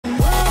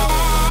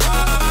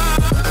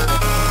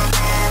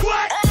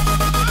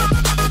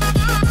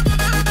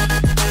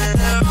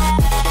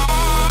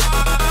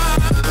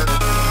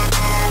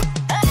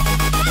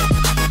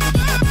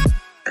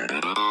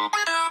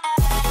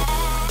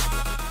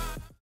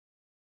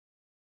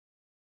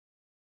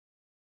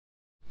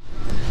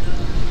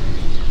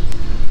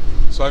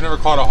So I've never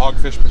caught a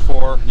hogfish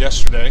before.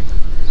 Yesterday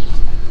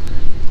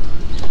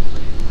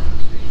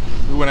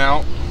we went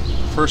out,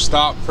 first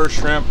stop, first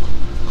shrimp,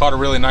 caught a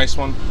really nice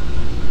one.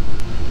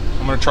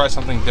 I'm gonna try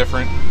something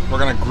different. We're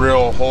gonna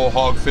grill whole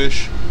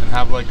hogfish and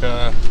have like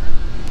a,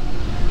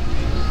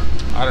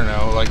 I don't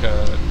know, like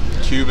a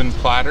Cuban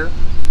platter.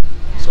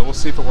 So we'll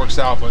see if it works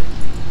out, but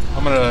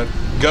I'm gonna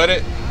gut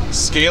it,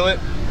 scale it,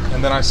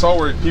 and then I saw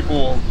where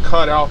people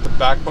cut out the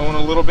backbone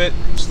a little bit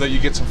so that you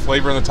get some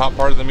flavor in the top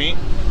part of the meat,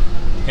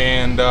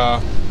 and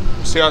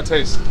see how it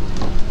tastes.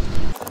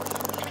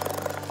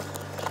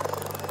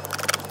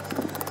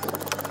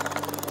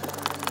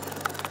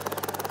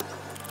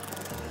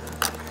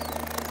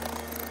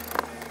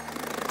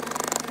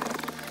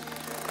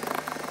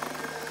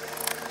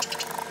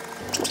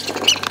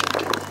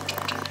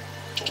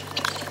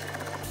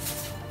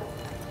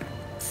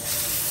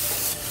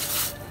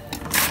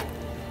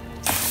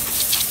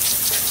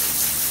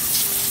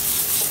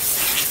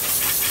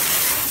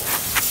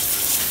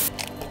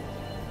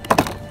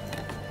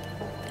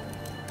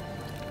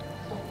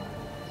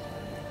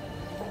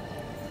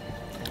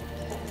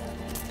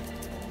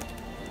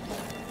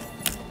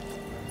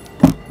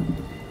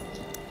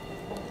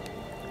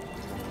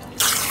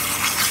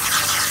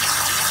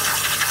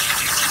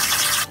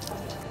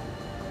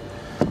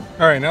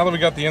 All right, now that we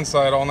got the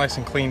inside all nice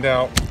and cleaned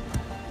out,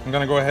 I'm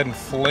gonna go ahead and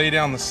fillet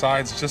down the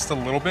sides just a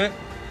little bit.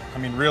 I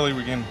mean, really,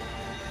 we can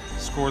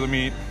score the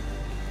meat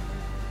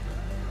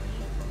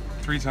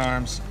 3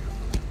 times.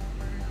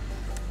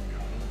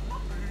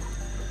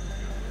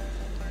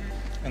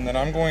 And then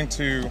I'm going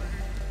to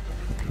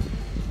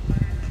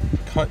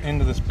cut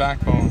into this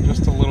backbone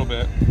just a little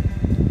bit.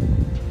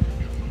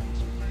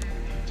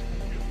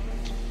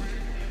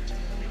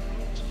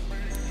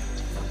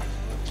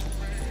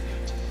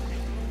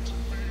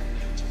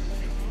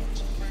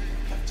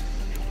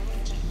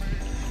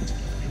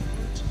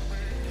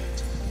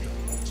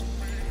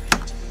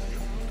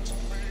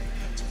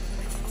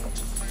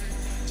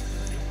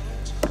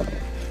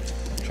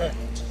 Okay.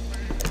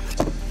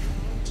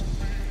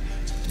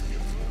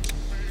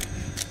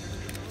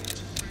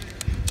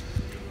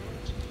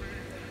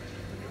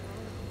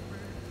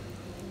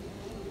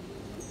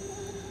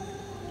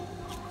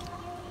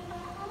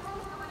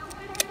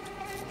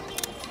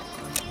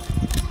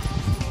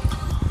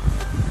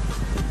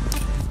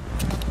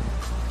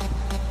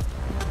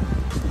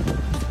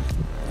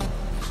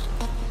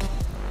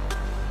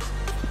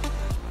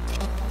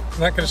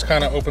 That just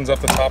kind of opens up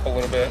the top a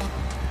little bit.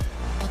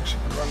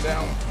 Actually, run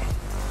down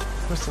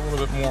just a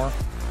little bit more.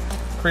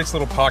 Creates a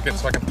little pocket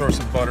so I can throw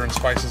some butter and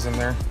spices in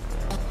there.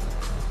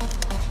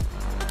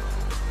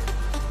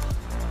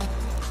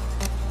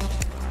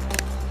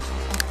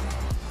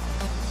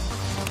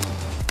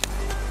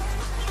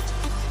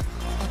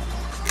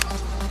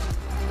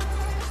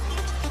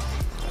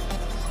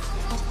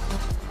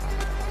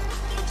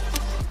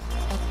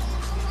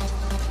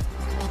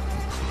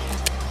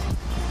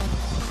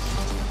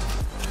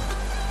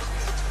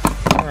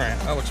 Alright,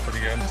 that looks pretty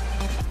good.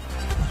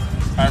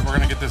 Alright, we're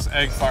gonna get this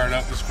egg fired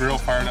up, this grill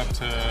fired up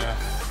to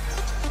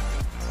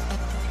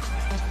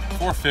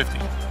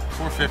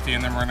 450,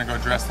 and then we're gonna go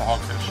dress the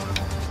hogfish.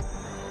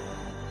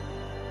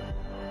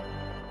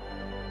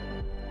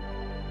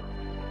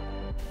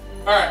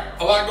 Alright,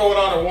 a lot going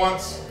on at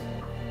once.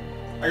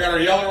 I got our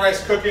yellow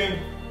rice cooking.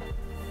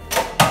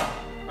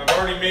 I've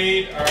already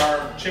made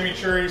our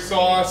chimichurri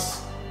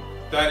sauce.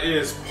 That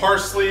is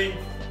parsley,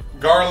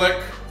 garlic,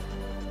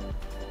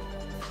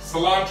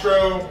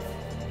 cilantro,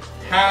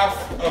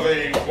 half of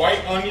a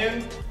white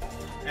onion,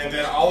 and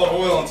then olive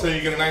oil until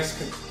you get a nice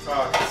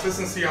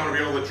consistency. I'm gonna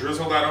be able to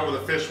drizzle that over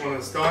the fish when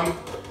it's done.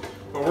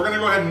 But we're gonna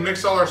go ahead and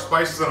mix all our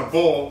spices in a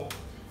bowl.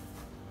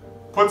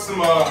 Put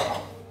some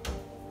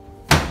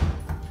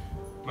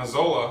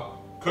Mazola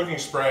cooking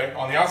spray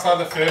on the outside of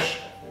the fish.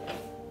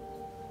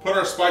 Put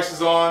our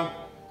spices on.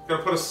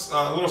 Gonna put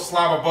a little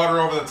slab of butter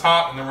over the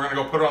top, and then we're gonna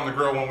go put it on the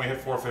grill when we hit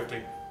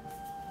 450.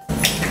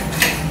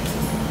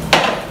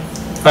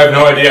 I have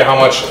no idea how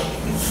much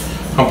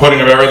I'm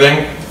putting of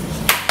everything.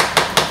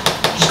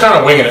 Just kind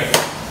of winging it.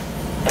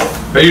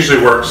 That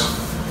usually works.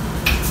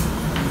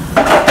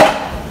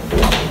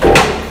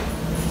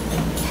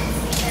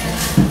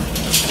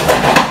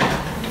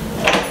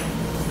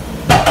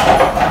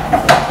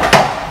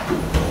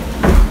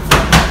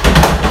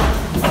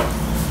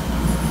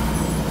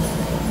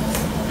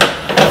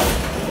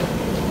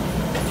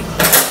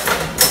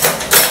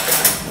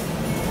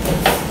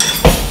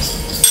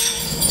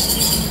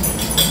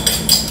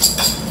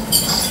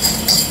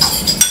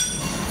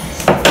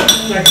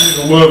 I can use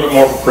a little bit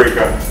more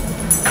paprika.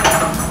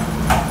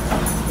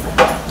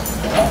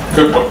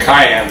 Could put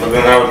cayenne, but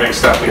then that would make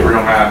Stephanie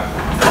real mad.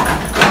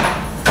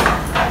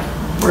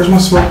 Where's my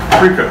smoked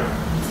paprika?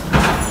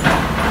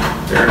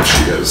 There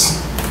she is.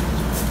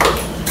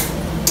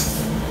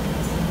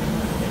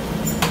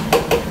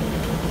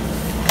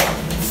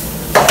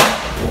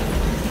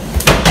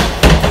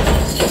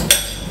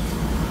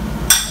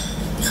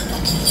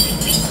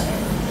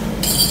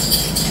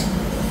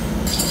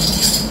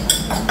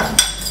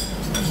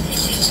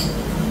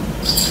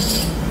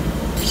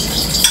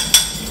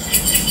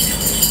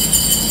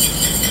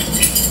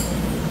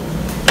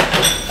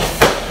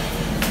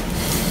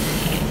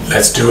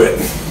 Let's do it.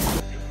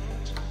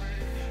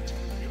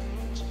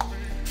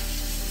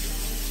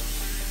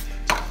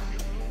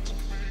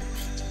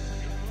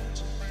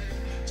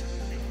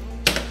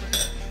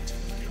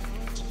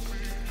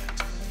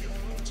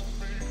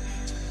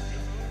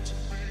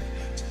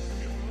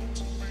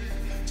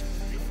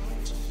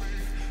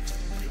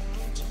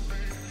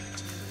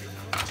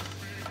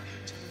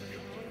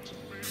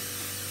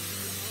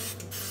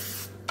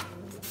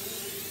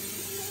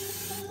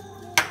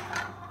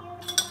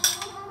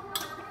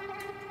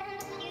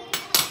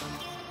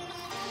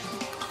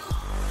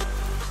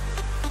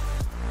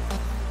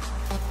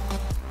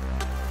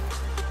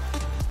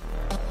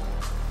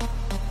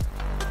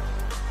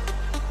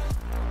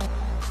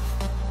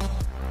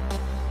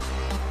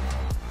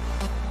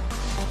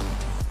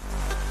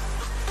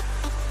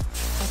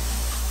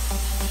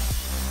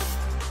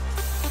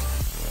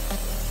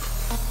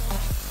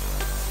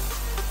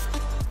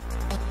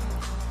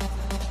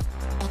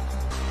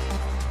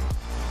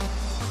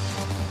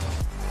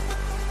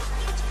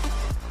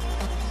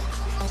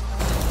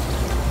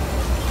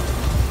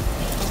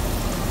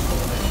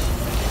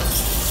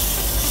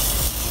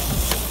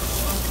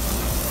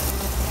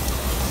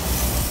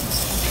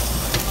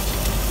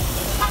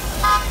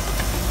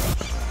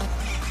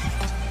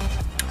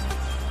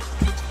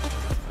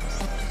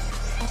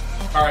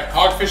 All right,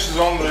 Hogfish is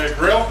on the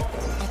grill.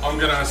 I'm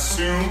gonna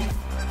assume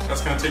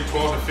that's gonna take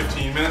 12 to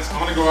 15 minutes. I'm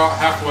gonna go out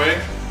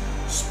halfway,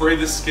 spray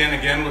the skin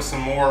again with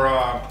some more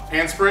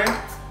hand spray.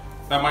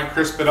 That might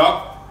crisp it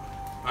up.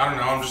 I don't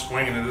know, I'm just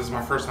winging it. This is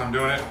my first time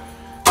doing it.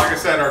 Like I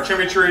said, our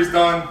chimichurri's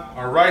done.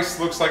 Our rice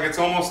looks like it's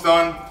almost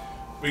done.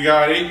 We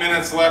got 8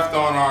 minutes left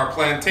on our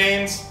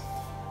plantains.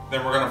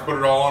 Then we're gonna put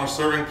it all on a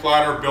serving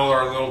platter, build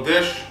our little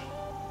dish.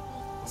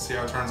 Let's see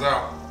how it turns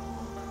out.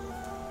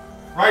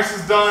 Rice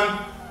is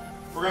done.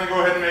 We're gonna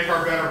go ahead and make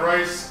our bed of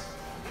rice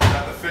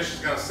that the fish is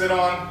gonna sit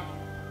on.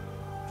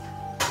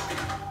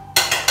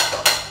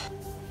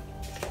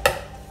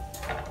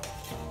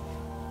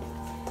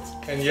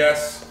 And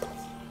yes,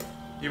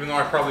 even though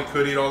I probably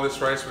could eat all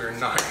this rice, we are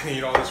not gonna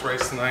eat all this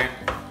rice tonight.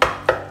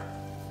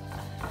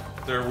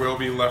 There will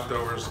be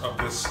leftovers of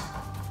this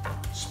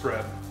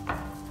spread.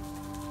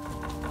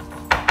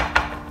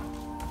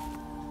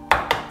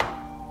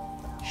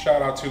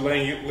 Shout out to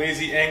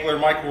Lazy Angler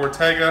Michael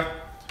Ortega.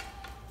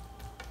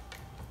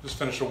 Just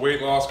finished a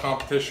weight loss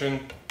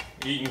competition,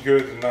 eating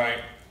good tonight.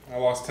 I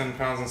lost 10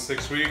 pounds in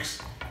 6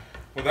 weeks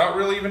without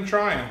really even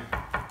trying.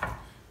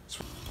 It's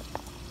a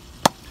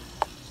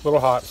little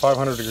hot,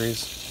 500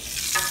 degrees.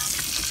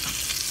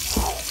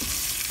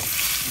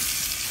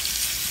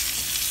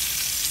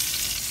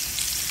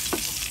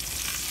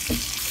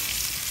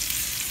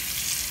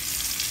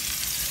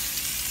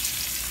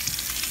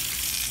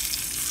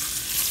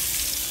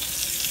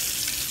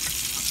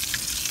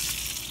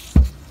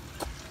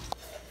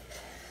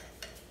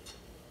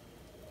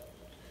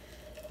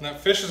 And that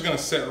fish is going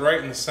to sit right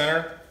in the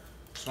center,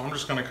 so I'm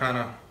just going to kind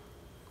of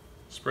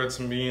spread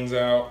some beans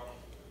out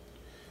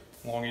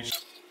along each.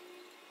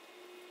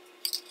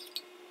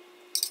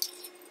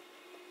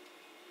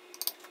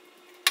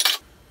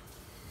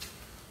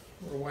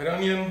 A little white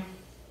onion.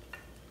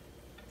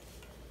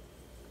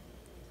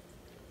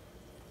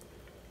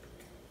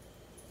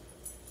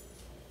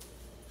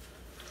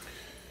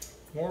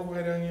 More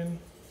white onion.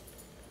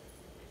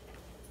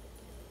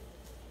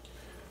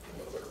 A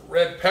little bit of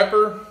red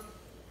pepper.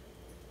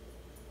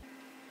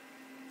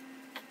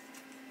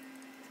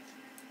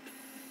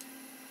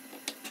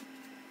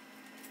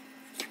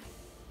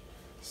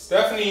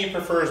 Stephanie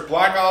prefers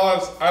black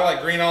olives. I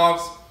like green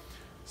olives,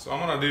 so I'm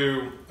gonna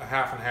do a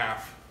half and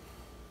half.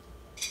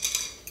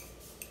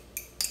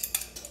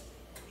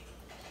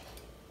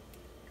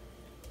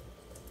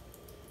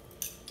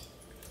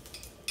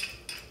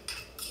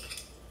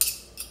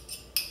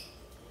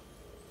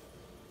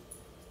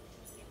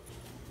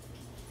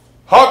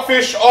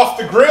 Hogfish off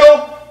the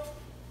grill.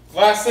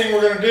 Last thing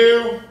we're gonna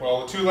do,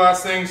 well, the two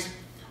last things,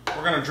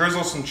 we're gonna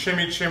drizzle some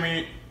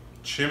chimichurri.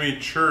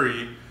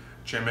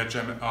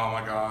 Oh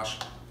my gosh,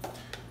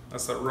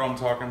 that's that rum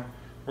talking.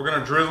 We're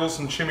gonna drizzle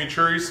some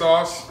chimichurri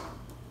sauce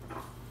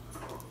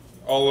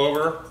all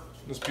over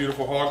this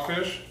beautiful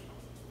hogfish.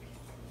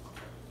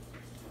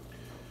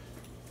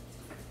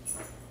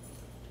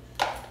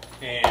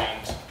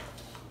 And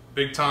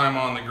big time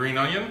on the green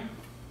onion.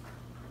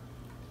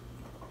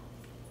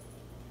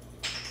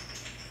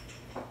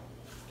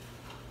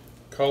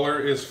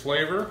 Color is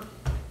flavor.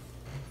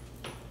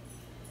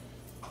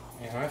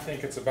 And I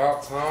think it's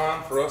about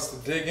time for us to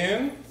dig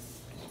in.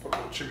 Let's put a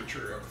little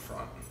chimichurri up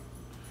front.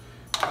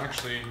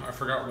 Actually, I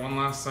forgot one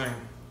last thing.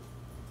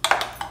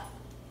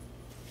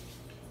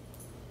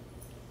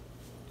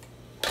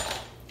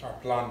 Our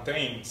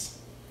plantains.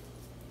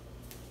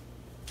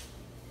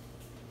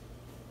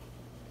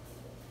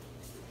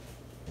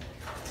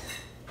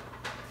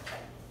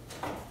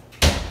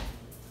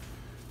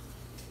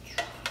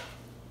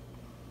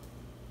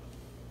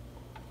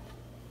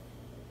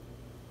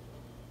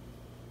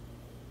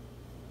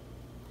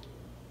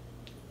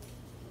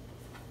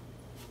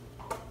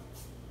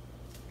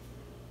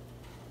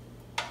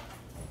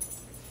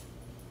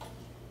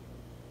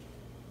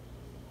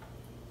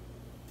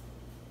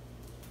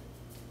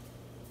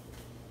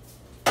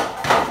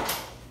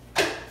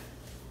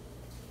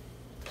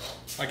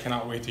 I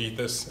cannot wait to eat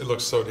this. It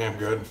looks so damn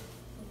good.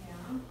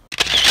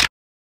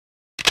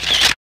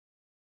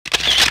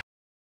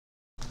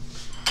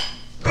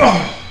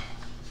 Yeah.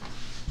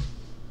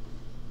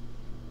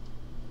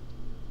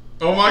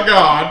 Oh my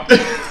God.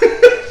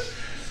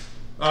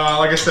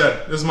 Like I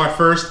said, this is my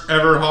first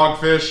ever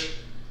Hogfish.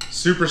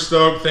 Super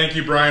stoked. Thank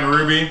you, Brian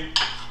Ruby,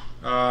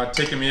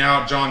 taking me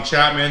out. John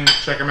Chapman,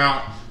 check him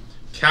out.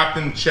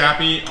 Captain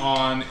Chappie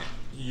on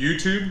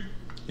YouTube.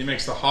 He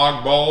makes the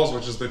hog balls,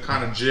 which is the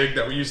kind of jig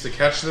that we use to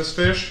catch this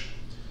fish.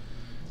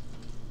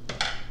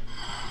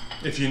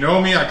 If you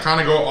know me, I kind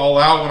of go all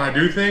out when I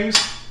do things.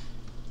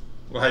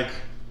 Like,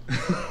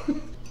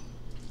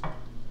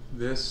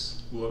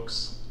 this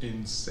looks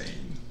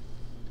insane.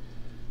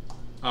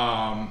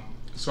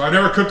 So I've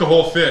never cooked a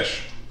whole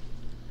fish.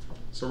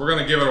 So we're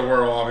gonna give it a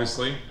whirl,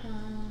 obviously.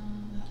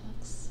 That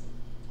looks...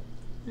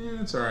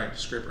 Yeah, it's all right.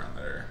 Just scrape around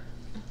that area.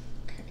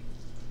 Okay.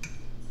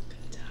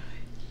 Gonna die.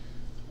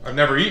 I've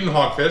never eaten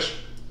hogfish,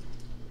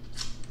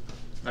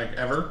 like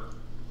ever.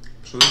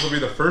 So this will be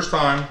the first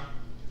time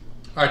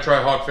I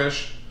try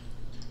hogfish.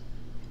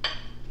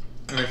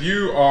 And if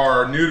you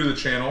are new to the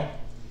channel,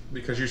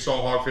 because you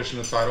saw hogfish in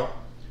the title,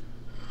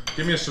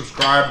 give me a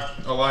subscribe,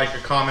 a like, a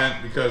comment,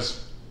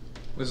 because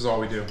this is all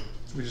we do.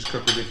 We just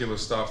cook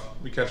ridiculous stuff.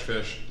 We catch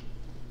fish.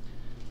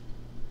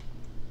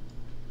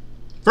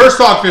 First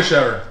hogfish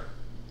ever.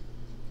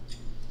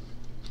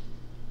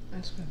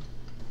 That's good.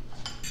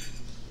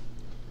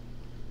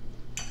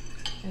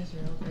 That's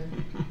real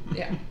good.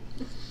 Yeah.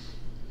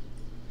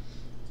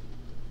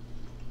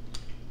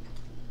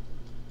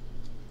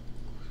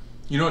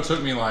 You know, it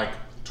took me like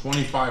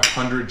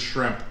 2,500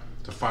 shrimp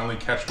to finally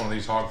catch one of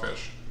these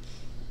hogfish.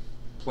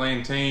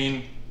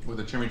 Plantain with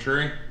a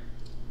chimichurri.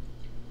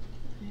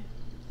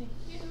 Thank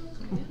you.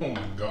 Oh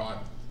my God.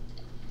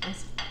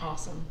 That's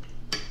awesome.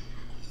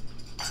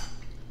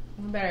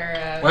 We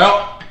better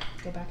Well,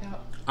 go back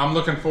out. I'm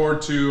looking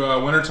forward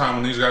to wintertime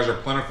when these guys are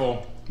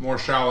plentiful, more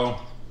shallow.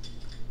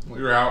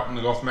 We were out in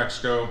the Gulf of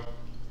Mexico.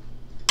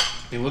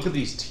 Hey, look at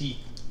these teeth.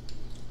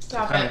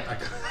 Stop it.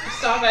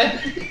 Stop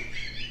it.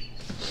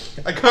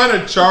 I kind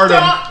of charred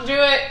them. Don't do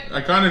it.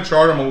 I kind of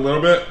charred them a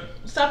little bit.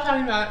 Stop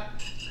talking about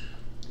it.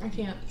 I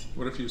can't.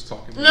 What if he was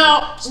talking to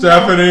No. me?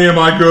 Stephanie, am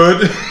I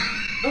good?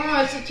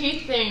 Oh, it's a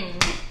teeth thing.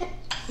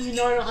 You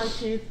know I don't like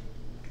teeth.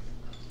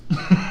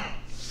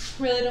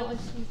 Really don't like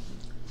teeth.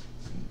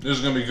 This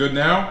is going to be good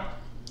now.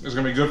 This is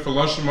going to be good for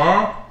lunch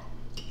tomorrow.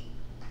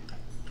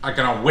 I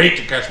cannot wait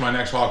to catch my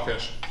next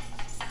hogfish.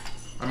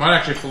 I might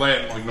actually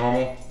fillet it like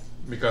normal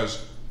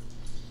because,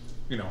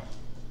 you know,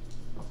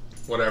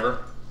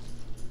 whatever.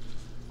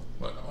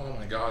 But oh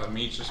my God, the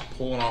meat's just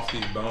pulling off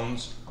these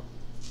bones.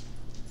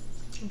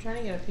 I'm trying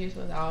to get a piece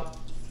without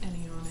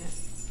any on it.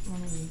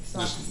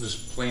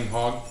 Just plain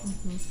hog.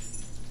 Mm-hmm.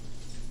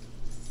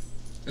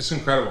 It's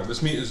incredible.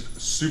 This meat is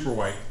super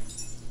white.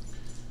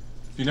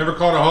 If you never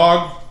caught a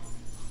hog,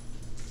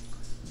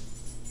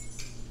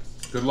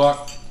 good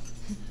luck.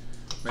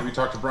 Maybe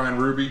talk to Brian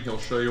Ruby. He'll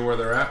show you where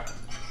they're at.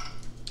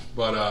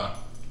 But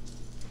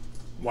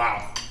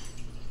wow.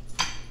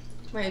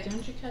 Wait,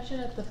 didn't you catch it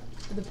at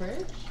the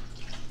bridge?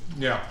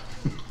 Yeah.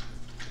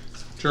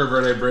 Cerro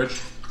Verde Bridge.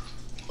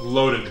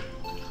 Loaded.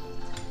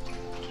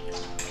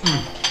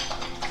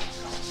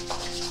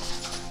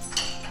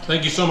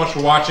 Thank you so much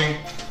for watching.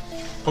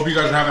 Hope you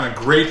guys are having a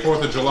great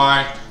 4th of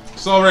July.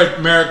 Celebrate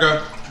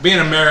America, being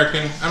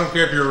American. I don't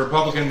care if you're a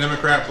Republican,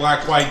 Democrat,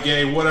 black, white,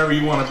 gay, whatever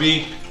you want to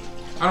be.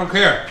 I don't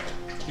care.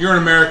 You're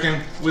an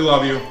American. We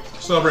love you.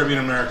 Celebrate being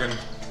American.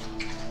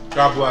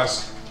 God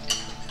bless.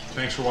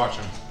 Thanks for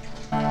watching.